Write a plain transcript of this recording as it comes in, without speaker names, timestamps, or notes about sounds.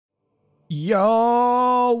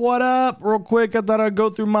Yo, what up? Real quick, I thought I'd go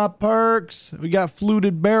through my perks. We got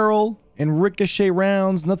fluted barrel and ricochet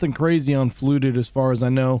rounds. Nothing crazy on fluted as far as I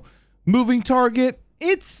know. Moving target,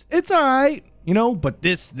 it's all right, you know, but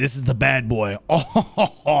this is the bad boy.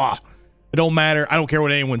 Oh, it don't matter. I don't care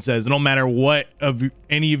what anyone says. It don't matter what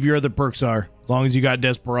any of your other perks are. As long as you got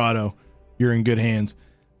Desperado, you're in good hands.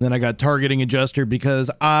 Then I got targeting adjuster because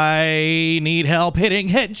I need help hitting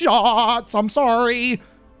headshots. I'm sorry.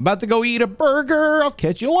 About to go eat a burger. I'll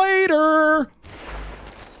catch you later.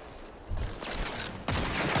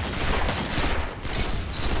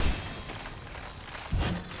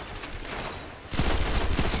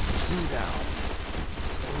 Two down.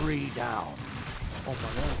 Three down. Oh my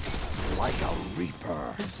god. Like a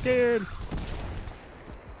reaper. I'm scared.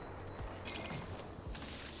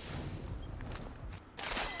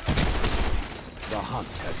 The hunt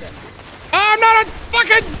has ended. I'm not a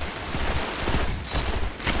fucking...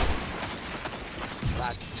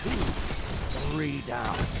 That's two. Three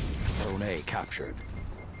down. Zone A captured.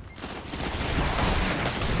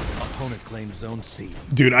 Opponent claimed Zone C.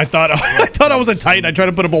 Dude, I thought I was a Titan. I tried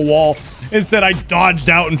to put up a wall. Instead, I dodged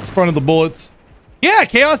out in front of the bullets. Yeah,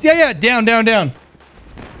 Chaos. Yeah. Down.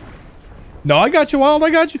 No, I got you, Wild. I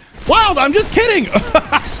got you. Wild, I'm just kidding.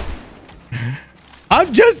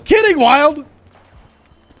 I'm just kidding, Wild.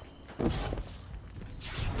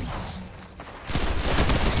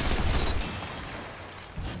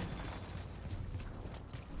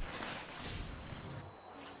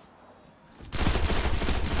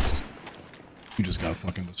 You just got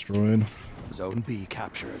fucking destroyed. Zone B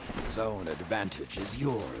captured. Zone advantage is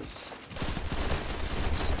yours.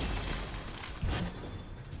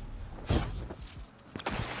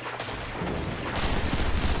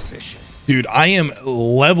 Vicious. Dude, I am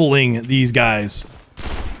leveling these guys.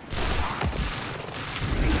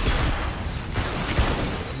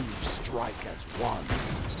 You strike as one.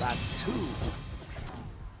 That's two.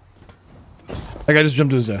 That guy just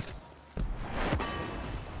jumped to his death.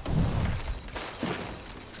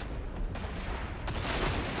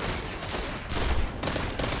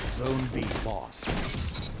 Zone B lost.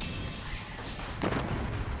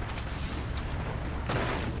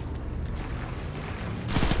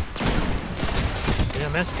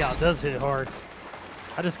 Damn, that scout does hit hard.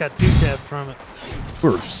 I just got 2-tabbed from it.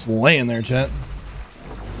 We're slaying there, chat.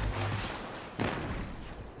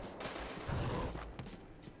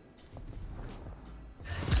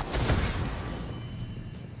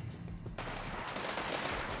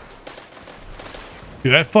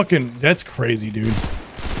 Dude, that's crazy, dude.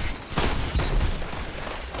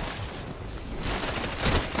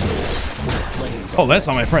 Oh, that's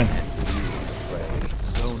not my friend.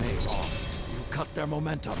 Zone A lost. You cut their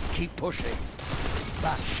momentum. Keep pushing.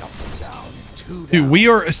 That shut them down. Two down. Dude, we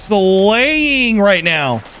are slaying right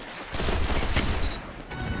now. Too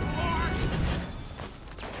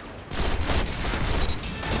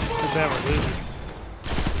bad we're losing.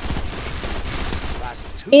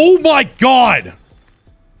 That's two. Oh my god.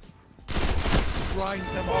 Grind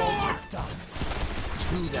them all to dust.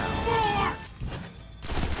 Two down.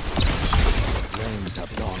 Flames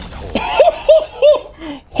have gone cold.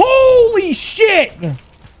 Holy shit.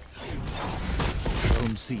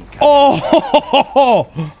 Zone C captured. Oh.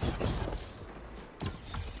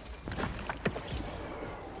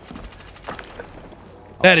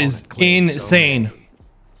 That is Opponent claimed insane. Zone A.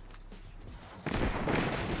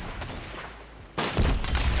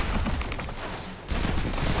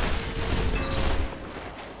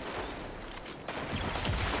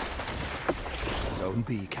 Zone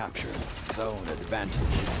B captured. Zone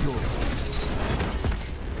advantage is yours.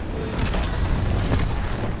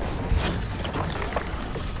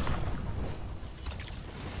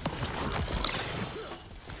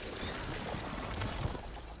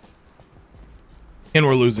 And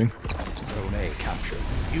we're losing. Zone A captured.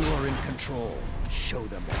 You are in control. Show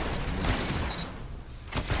them what it means.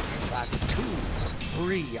 That's two.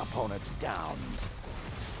 Three opponents down.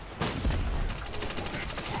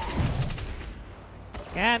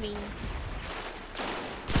 Got me.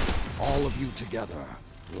 All of you together,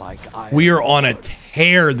 like I. We are on a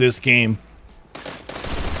tear this game.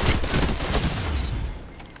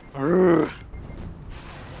 Urgh.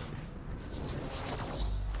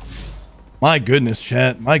 My goodness,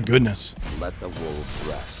 chat. My goodness. Let the wolves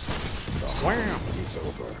rest. The hunt is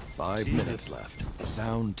over. 5 minutes left.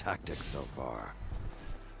 Sound tactics so far.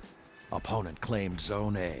 Opponent claimed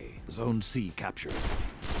Zone A. Zone C captured.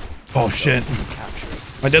 Oh shit. Zone B captured.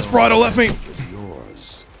 My Desperado left me. Zone is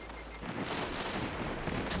yours.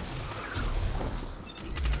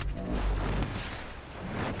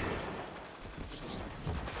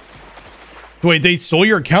 Wait, they stole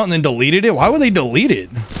your account and then deleted it? Why would they delete it?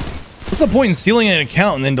 What's the point in stealing an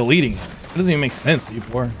account and then deleting it? It doesn't even make sense,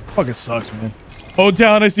 E4. Fucking sucks, man.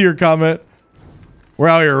 O-Town, I see your comment. We're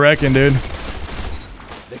out here wrecking, dude.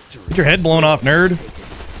 Get your head blown off, nerd.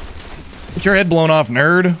 Get your head blown off,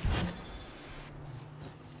 nerd.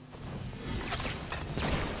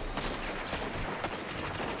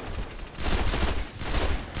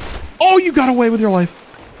 Oh, you got away with your life.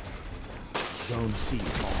 Zone C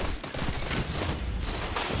lost.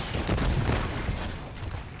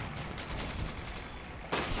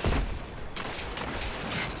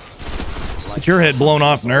 Get your head blown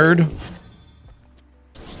off, nerd.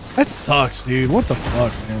 That sucks, dude. What the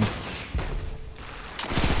fuck, man?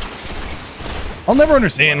 I'll never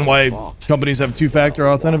understand why companies have two-factor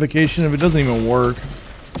authentication if it doesn't even work.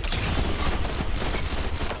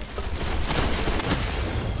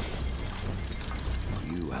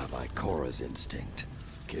 You have Ikora's instinct.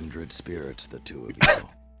 Kindred spirits, the two of you.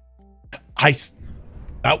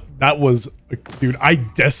 That was, dude, I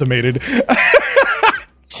decimated.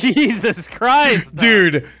 Jesus Christ,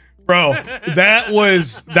 dude, bro, that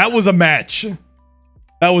was a match.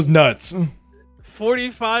 That was nuts.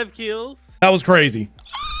 45 kills. That was crazy.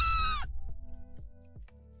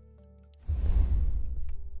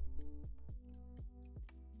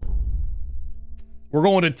 We're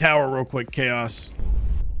going to tower real quick, Chaos.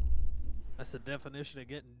 That's the definition of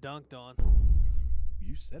getting dunked on.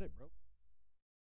 You said it, bro.